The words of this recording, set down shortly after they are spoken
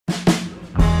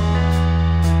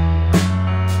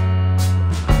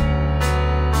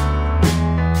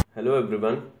Hello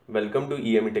everyone, welcome to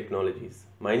EME Technologies.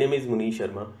 My name is Munish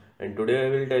Sharma and today I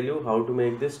will tell you how to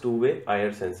make this two-way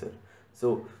IR sensor.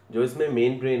 So जो इसमें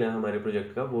main brain है हमारे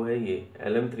project का वो है ये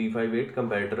LM358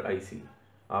 comparator IC।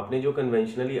 आपने जो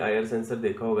कन्वेंशनली IR सेंसर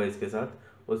देखा होगा इसके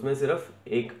साथ उसमें सिर्फ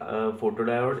एक फोटो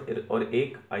डायोड और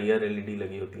एक IR LED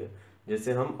लगी होती है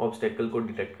जिससे हम ऑब्स्टेकल को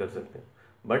डिटेक्ट कर सकते हैं।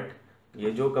 बट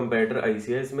ये जो कंपैरेटर IC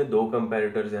है इसमें दो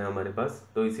कंपैरेटर्स हैं हमारे पास,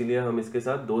 तो इसीलिए हम इसके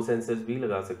साथ दो सेंसर्स भी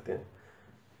लगा सकते हैं।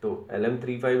 तो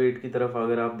LM358 की तरफ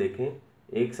अगर आप देखें,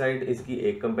 एक साइड इसकी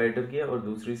एक कंपैरेटर की है और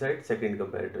दूसरी साइड सेकंड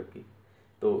कंपैरेटर की।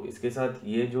 तो इसके साथ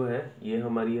ये जो है ये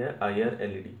हमारी है IR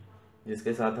LED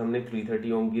जिसके साथ हमने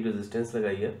 330 ओम की रेजिस्टेंस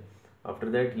लगाई है। आफ्टर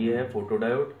दैट ये है फोटो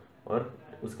डायोड और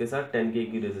उसके साथ 10K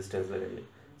की रेजिस्टेंस लगाई है।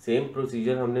 सेम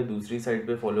प्रोसीजर हमने दूसरी साइड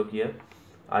पे फॉलो किया।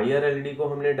 IR LED को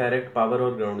हमने डायरेक्ट पावर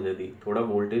और ग्राउंड दे दी। थोड़ा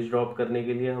वोल्टेज ड्रॉप करने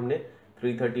के लिए हमने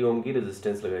 330 ओम की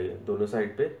रेजिस्टेंस लगाई है, दोनों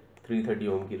साइड पे 330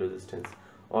 ओम की रेजिस्टेंस।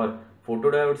 और फोटो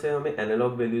डायोड से हमें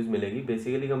एनालॉग वैल्यूज मिलेगी।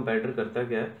 बेसिकली कंपैरेटर करता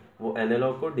क्या है, वो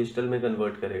एनालॉग को डिजिटल में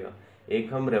कन्वर्ट करेगा।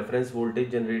 एक हम रेफरेंस वोल्टेज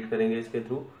जनरेट करेंगे इसके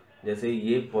थ्रू, जैसे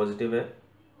ये पॉजिटिव है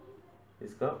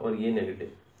इसका और ये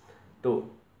नेगेटिव। तो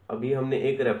अभी हमने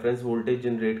एक रेफरेंस वोल्टेज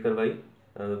जनरेट करवाई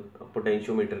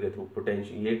पोटेंशियोमीटर के थ्रू।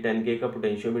 ये 10K का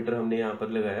पोटेंशियोमीटर हमने यहाँ पर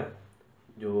लगाया,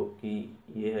 जो कि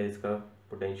ये है इसका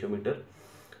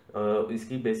पोटेंशियोमीटर।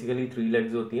 इसकी बेसिकली 3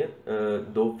 लेग्स होती हैं,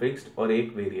 2 फिक्स्ड और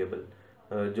एक वेरिएबल।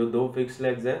 जो 2 फिक्स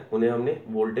लेग्स हैं उन्हें हमने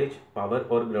वोल्टेज, पावर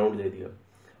और ग्राउंड दे दिया,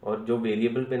 और जो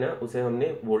वेरिएबल पिन है उसे हमने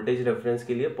वोल्टेज रेफरेंस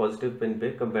के लिए पॉजिटिव पिन पे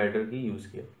कंपैरेटर की यूज़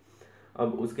किया।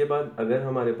 अब उसके बाद अगर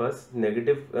हमारे पास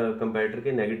नेगेटिव कंपैरेटर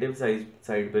के नेगेटिव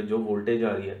साइड पे जो वोल्टेज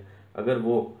आ रही है, अगर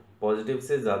वो पॉजिटिव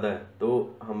से ज़्यादा है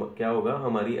तो हम क्या होगा,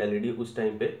 हमारी LED उस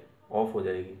टाइम पे ऑफ हो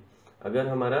जाएगी। अगर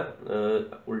हमारा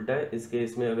उल्टा है, इस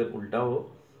केस में अगर उल्टा हो,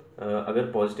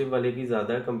 अगर पॉजिटिव वाले की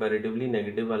ज़्यादा है कंपैरेटिवली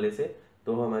नेगेटिव वाले से,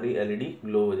 तो हमारी LED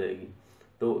ग्लो हो जाएगी।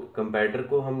 तो कंपैरेटर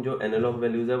को हम जो एनालॉग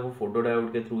वैल्यूज है वो फोटो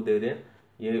डायोड के थ्रू दे रहे हैं।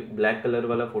 ये ब्लैक कलर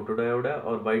वाला फोटो डायोड है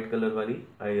और वाइट कलर वाली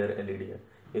IR LED है।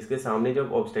 इसके सामने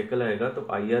जब ऑब्स्टेकल आएगा तो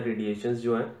IR रेडिएशंस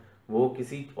जो है वो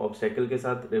किसी ऑब्स्टेकल के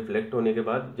साथ रिफ्लेक्ट होने के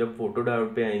बाद जब फोटो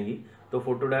डायोड पे आएंगी तो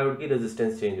फोटो डायोड की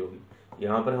रेजिस्टेंस चेंज होगी।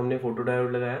 यहाँ पर हमने फोटो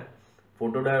डायोड लगाया,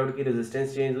 फोटो डायोड की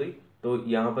रेजिस्टेंस चेंज हुई, तो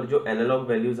यहाँ पर जो एनालॉग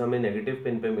वैल्यूज हमें नेगेटिव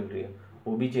पिन पे मिल रही है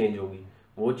वो भी चेंज होगी।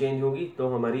 वो चेंज होगी तो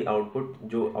हमारी आउटपुट,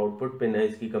 जो आउटपुट पिन है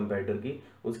इसकी कंपैरेटर की,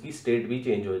 उसकी स्टेट भी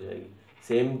चेंज हो जाएगी।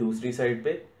 सेम दूसरी साइड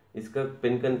पे इसका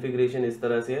पिन कॉन्फ़िगरेशन इस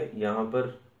तरह से है, यहाँ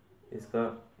पर इसका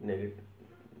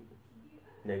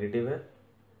नेगेटिव है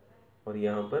और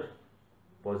यहाँ पर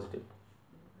पॉजिटिव।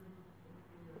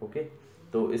 ओके,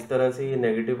 तो इस तरह से ये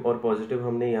नेगेटिव और पॉजिटिव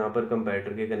हमने यहाँ पर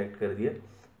कंपैरेटर के कनेक्ट कर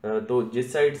दिया। तो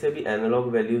जिस साइड से भी एनालॉग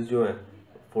वैल्यूज जो हैं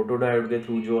फोटो डायोड के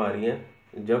थ्रू जो आ रही हैं,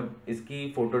 जब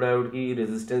इसकी फोटो डायोड की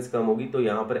रेजिस्टेंस कम होगी तो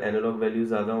यहाँ पर एनालॉग वैल्यू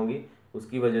ज़्यादा होंगी।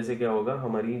 उसकी वजह से क्या होगा,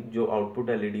 हमारी जो आउटपुट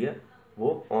LED है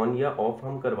वो ऑन या ऑफ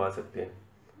हम करवा सकते हैं।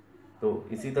 तो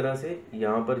इसी तरह से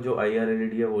यहाँ पर जो IR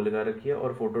LED है वो लगा रखी है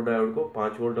और फोटो डायोड को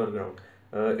 5 वोल्ट और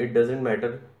ग्राउंड। इट डजेंट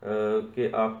मैटर कि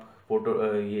आप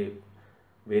ये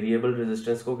वेरिएबल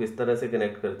रेजिस्टेंस को किस तरह से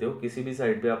कनेक्ट करते हो, किसी भी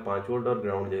साइड पे आप 5 वोल्ट और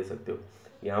ग्राउंड दे सकते हो।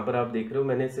 यहाँ पर आप देख रहे हो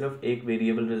मैंने सिर्फ एक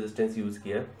वेरिएबल रेजिस्टेंस यूज़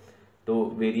किया है। तो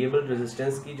वेरिएबल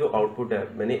रेजिस्टेंस की जो आउटपुट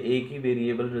है मैंने एक ही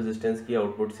वेरिएबल रेजिस्टेंस की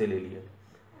आउटपुट से ले लिया।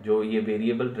 जो ये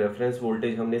वेरिएबल रेफरेंस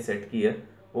वोल्टेज हमने सेट की है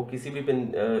वो किसी भी पिन,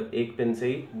 एक पिन से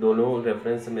ही दोनों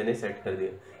रेफरेंस मैंने सेट कर दिया,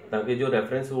 ताकि जो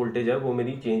रेफरेंस वोल्टेज है वो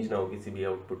मेरी चेंज ना हो किसी भी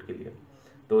आउटपुट के लिए।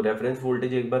 तो रेफरेंस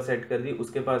वोल्टेज एक बार सेट कर दी,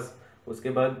 उसके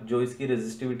बाद जो इसकी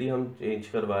रेजिस्टिविटी हम चेंज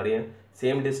करवा रहे हैं,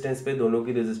 सेम डिस्टेंस पे दोनों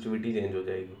की रेजिस्टिविटी चेंज हो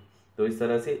जाएगी। तो इस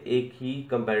तरह से एक ही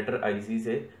कंपैरेटर IC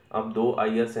से आप 2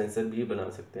 IR सेंसर भी बना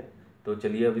सकते हैं। तो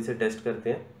चलिए अब इसे टेस्ट करते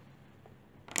हैं।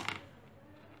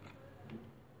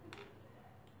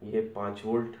 ये 5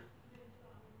 वोल्ट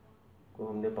को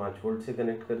हमने 5 वोल्ट से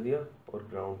कनेक्ट कर दिया और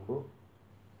ग्राउंड को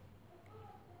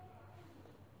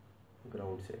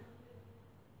ग्राउंड से।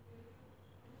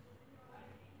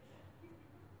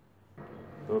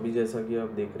 तो अभी जैसा कि आप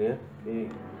देख रहे हैं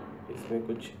कि इसमें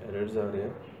कुछ एरर्स आ रहे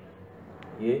हैं,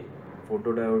 ये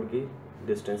फोटो डायोड की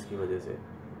डिस्टेंस की वजह से।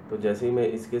 तो जैसे ही मैं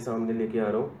इसके सामने लेके आ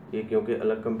रहा हूँ, ये क्योंकि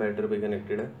अलग कंपैरेटर पे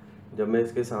कनेक्टेड है, जब मैं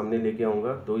इसके सामने लेके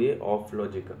आऊँगा तो ये ऑफ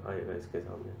लॉजिक आएगा इसके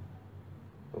सामने।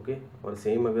 ओके, और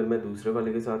सेम अगर मैं दूसरे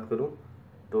वाले के साथ करूँ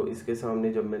तो इसके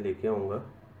सामने जब मैं लेके आऊँगा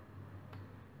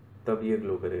तब ये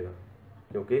ग्लो करेगा,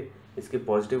 क्योंकि इसके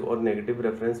पॉजिटिव और नेगेटिव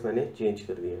रेफरेंस मैंने चेंज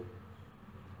कर दिए हैं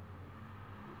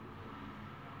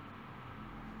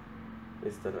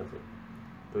इस तरह से।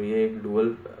 तो ये एक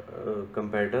डुअल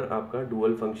कंपैरेटर आपका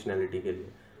डुअल फंक्शनैलिटी के लिए।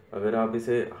 अगर आप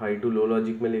इसे हाई टू लो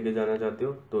लॉजिक में लेके जाना चाहते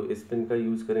हो तो इस पिन का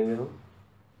यूज़ करेंगे हम,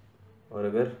 और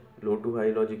अगर लो टू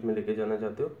हाई लॉजिक में लेके जाना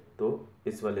चाहते हो तो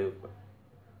इस वाले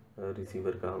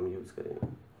रिसीवर का हम यूज़ करेंगे।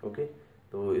 ओके,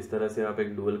 तो इस तरह से आप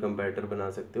एक डुअल कंपैरेटर बना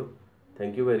सकते हो।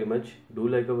 Thank you very much, do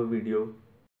like our video.